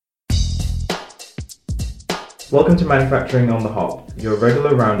Welcome to Manufacturing on the Hop, your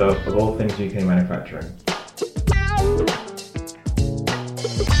regular roundup of all things UK manufacturing.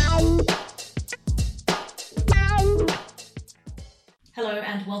 Hello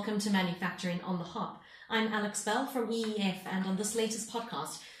and welcome to Manufacturing on the Hop. I'm Alex Bell from EEF, and on this latest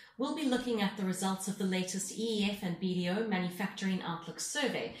podcast, we'll be looking at the results of the latest EEF and BDO Manufacturing Outlook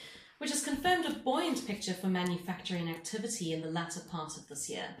survey, which has confirmed a buoyant picture for manufacturing activity in the latter part of this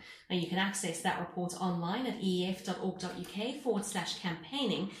year. Now, you can access that report online at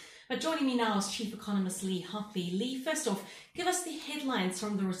eef.org.uk/campaigning. But joining me now is Chief Economist Lee Hopley. Lee, first off, give us the headlines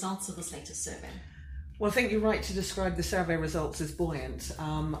from the results of this latest survey. Well, I think you're right to describe the survey results as buoyant.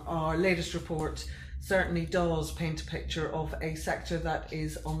 Our latest report certainly does paint a picture of a sector that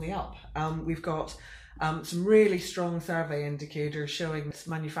is on the up. We've got some really strong survey indicators showing that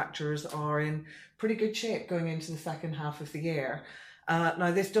manufacturers are in pretty good shape going into the second half of the year.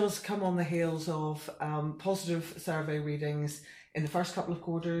 Now, this does come on the heels of positive survey readings in the first couple of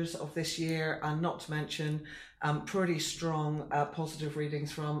quarters of this year, and not to mention pretty strong positive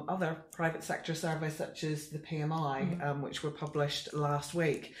readings from other private sector surveys such as the PMI, which were published last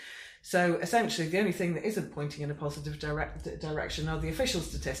week. So essentially, the only thing that isn't pointing in a positive direction are the official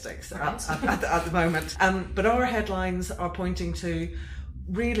statistics at the moment. But our headlines are pointing to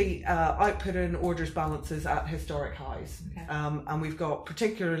really output and orders balances at historic highs. Okay. And we've got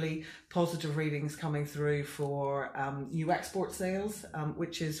particularly positive readings coming through for new export sales,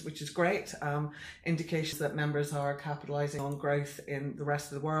 which is great. Indications that members are capitalising on growth in the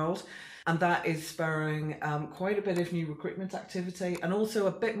rest of the world. And that is spurring quite a bit of new recruitment activity and also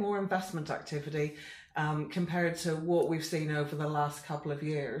a bit more investment activity compared to what we've seen over the last couple of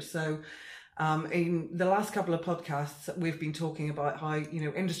years. So in the last couple of podcasts, we've been talking about how,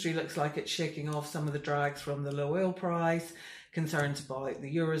 industry looks like it's shaking off some of the drags from the low oil price, concerns about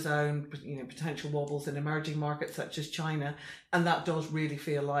the Eurozone, potential wobbles in emerging markets such as China. And that does really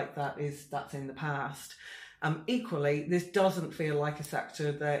feel like that's in the past. Equally, this doesn't feel like a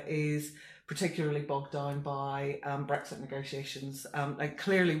sector that is particularly bogged down by Brexit negotiations.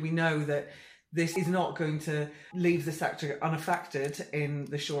 Clearly, we know that this is not going to leave the sector unaffected in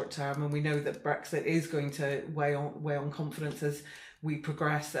the short term, and we know that Brexit is going to weigh on confidence as we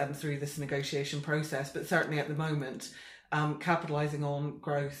progress through this negotiation process. But certainly at the moment, capitalising on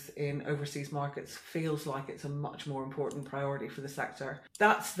growth in overseas markets feels like it's a much more important priority for the sector.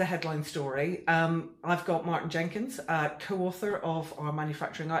 That's the headline story. I've got Martin Jenkins, co-author of our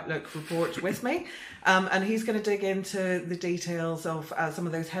Manufacturing Outlook report with me, and he's going to dig into the details of some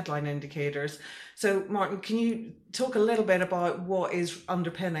of those headline indicators. So, Martin, can you talk a little bit about what is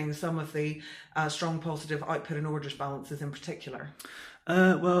underpinning some of the strong positive output and orders balances in particular?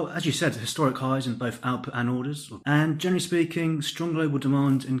 Well, as you said, historic highs in both output and orders. And generally speaking, strong global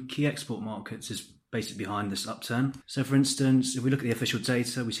demand in key export markets is basically behind this upturn. So, for instance, if we look at the official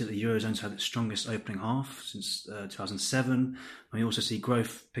data, we see that the Eurozone's had its strongest opening half since 2007. And we also see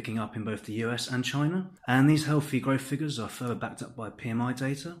growth picking up in both the US and China. And these healthy growth figures are further backed up by PMI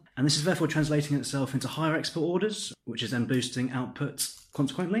data. And this is therefore translating itself into higher export orders, which is then boosting output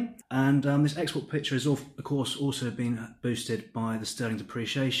consequently. And this export picture has, of course, also been boosted by the sterling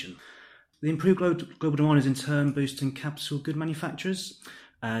depreciation. The improved global demand is in turn boosting capital good manufacturers,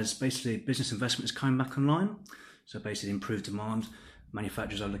 as basically business investment is coming back online. So basically improved demand,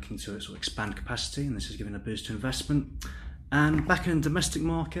 manufacturers are looking to sort of expand capacity, and this is giving a boost to investment. And back in the domestic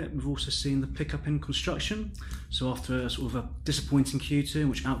market, we've also seen the pickup in construction. So after a sort of a disappointing Q2 in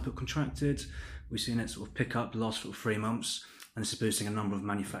which output contracted, we've seen it sort of pick up the last sort of 3 months, and this is boosting a number of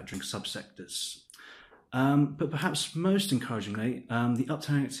manufacturing subsectors. But perhaps most encouragingly, the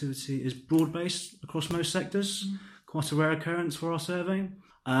upturn activity is broad-based across most sectors, quite a rare occurrence for our survey.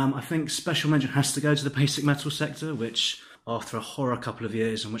 I think special mention has to go to the basic metal sector, which after a horror couple of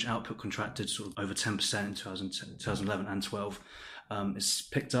years in which output contracted sort of over 10% in 2011 and 12, it's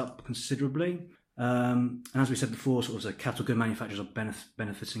picked up considerably. And as we said before, sort of the capital good manufacturers are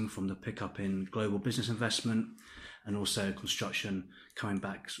benefiting from the pickup in global business investment, and also construction coming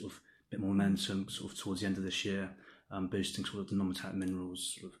back sort of a bit more momentum sort of towards the end of this year, boosting sort of the non-metallic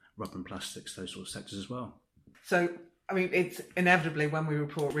minerals, sort of rubber and plastics, those sort of sectors as well. So, I mean, it's inevitably when we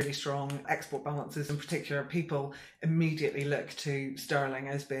report really strong export balances in particular, people immediately look to sterling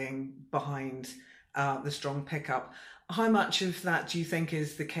as being behind the strong pickup. How much of that do you think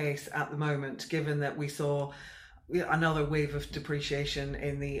is the case at the moment, given that we saw another wave of depreciation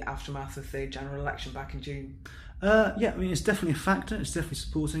in the aftermath of the general election back in June? Yeah, I mean, it's definitely a factor. It's definitely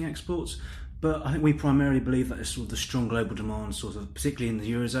supporting exports. But I think we primarily believe that it's sort of the strong global demand, sort of particularly in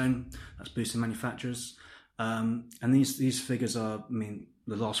the Eurozone, that's boosting manufacturers. And these figures are, I mean,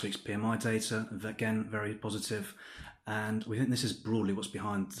 the last week's PMI data, again, very positive. And we think this is broadly what's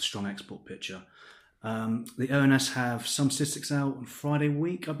behind the strong export picture. The ONS have some statistics out on Friday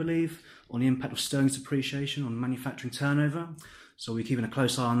week, I believe, on the impact of sterling's depreciation on manufacturing turnover. So we're keeping a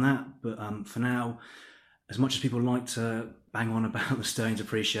close eye on that. But for now, as much as people like to bang on about the sterling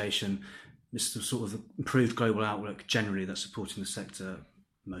depreciation, this is sort of the improved global outlook generally that's supporting the sector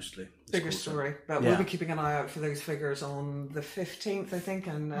mostly. Bigger story, but we'll be keeping an eye out for those figures on the 15th, I think,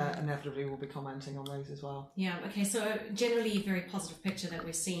 and inevitably we'll be commenting on those as well. Yeah, okay, so generally a very positive picture that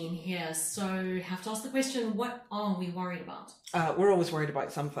we're seeing here. So have to ask the question, what are we worried about? We're always worried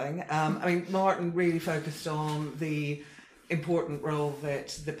about something. I mean, Martin really focused on the important role that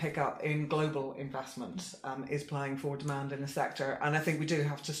the pickup in global investment is playing for demand in the sector, and I think we do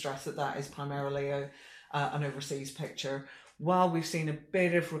have to stress that that is primarily an overseas picture. While we've seen a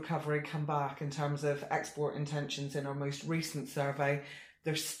bit of recovery come back in terms of export intentions in our most recent survey,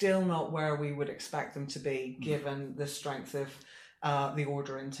 they're still not where we would expect them to be given the strength of the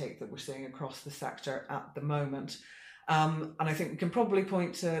order intake that we're seeing across the sector at the moment. And I think we can probably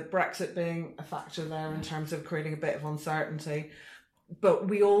point to Brexit being a factor there in terms of creating a bit of uncertainty. But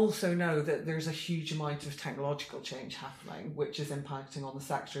we also know that there's a huge amount of technological change happening, which is impacting on the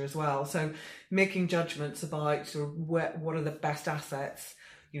sector as well. So making judgments about sort of what are the best assets,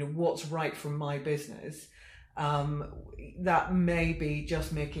 what's right for my business, that may be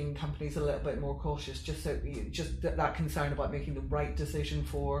just making companies a little bit more cautious, just that concern about making the right decision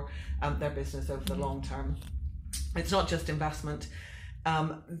for their business over the long term. It's not just investment.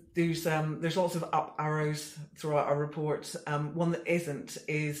 There's lots of up arrows throughout our report. One that isn't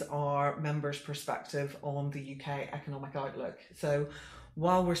is our members' perspective on the UK economic outlook. So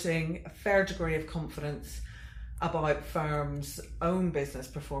while we're seeing a fair degree of confidence about firms' own business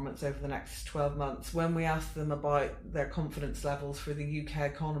performance over the next 12 months, when we ask them about their confidence levels for the UK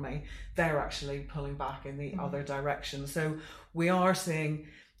economy, they're actually pulling back in the other direction. So we are seeing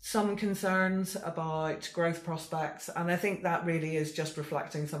some concerns about growth prospects, and I think that really is just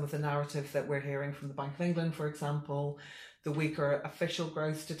reflecting some of the narrative that we're hearing from the Bank of England, for example, the weaker official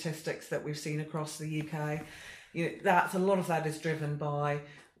growth statistics that we've seen across the UK. A lot of that is driven by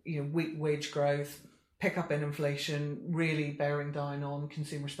weak wage growth, pickup in inflation, really bearing down on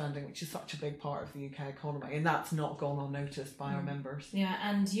consumer spending, which is such a big part of the UK economy, and that's not gone unnoticed by our members. Yeah,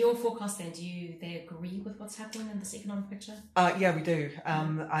 and your forecast then, do they agree with what's happening in this economic picture? Yeah, we do.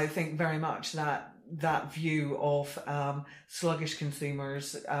 I think very much that view of sluggish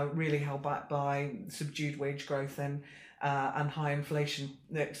consumers, really held back by subdued wage growth and high inflation,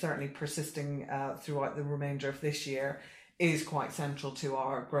 certainly persisting throughout the remainder of this year, is quite central to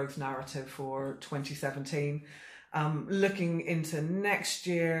our growth narrative for 2017. Looking into next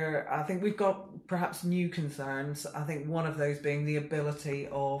year, I think we've got perhaps new concerns. I think one of those being the ability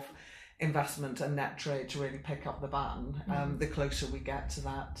of investment and net trade to really pick up the baton the closer we get to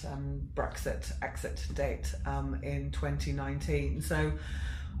that Brexit exit date in 2019. So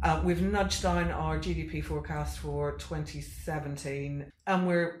we've nudged down our GDP forecast for 2017 and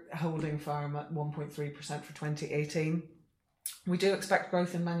we're holding firm at 1.3% for 2018. We do expect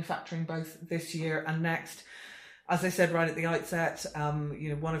growth in manufacturing both this year and next. As I said right at the outset,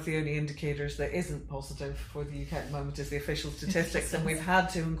 one of the only indicators that isn't positive for the UK at the moment is the official statistics, and we've had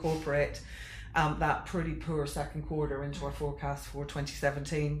to incorporate that pretty poor second quarter into our forecast for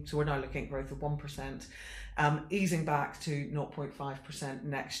 2017. So we're now looking at growth of 1%, easing back to 0.5%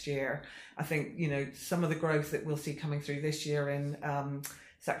 next year. I think, some of the growth that we'll see coming through this year in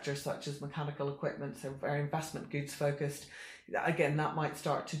sectors such as mechanical equipment, so very investment goods focused, again, that might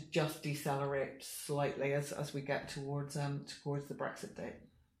start to just decelerate slightly as we get towards the Brexit date.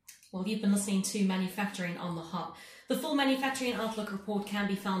 Well, you've been listening to Manufacturing on the Hop. The full Manufacturing Outlook report can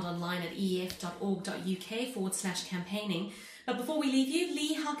be found online at ef.org.uk/campaigning. But before we leave you,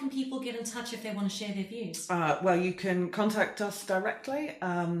 Lee, how can people get in touch if they want to share their views? Well, you can contact us directly,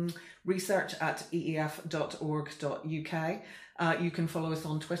 research at ef.org.uk. You can follow us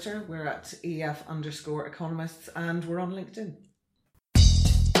on Twitter. We're at ef_economists, and we're on LinkedIn.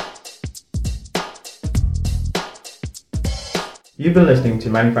 You've been listening to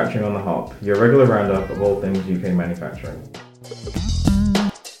Manufacturing on the Hop, your regular roundup of all things UK manufacturing.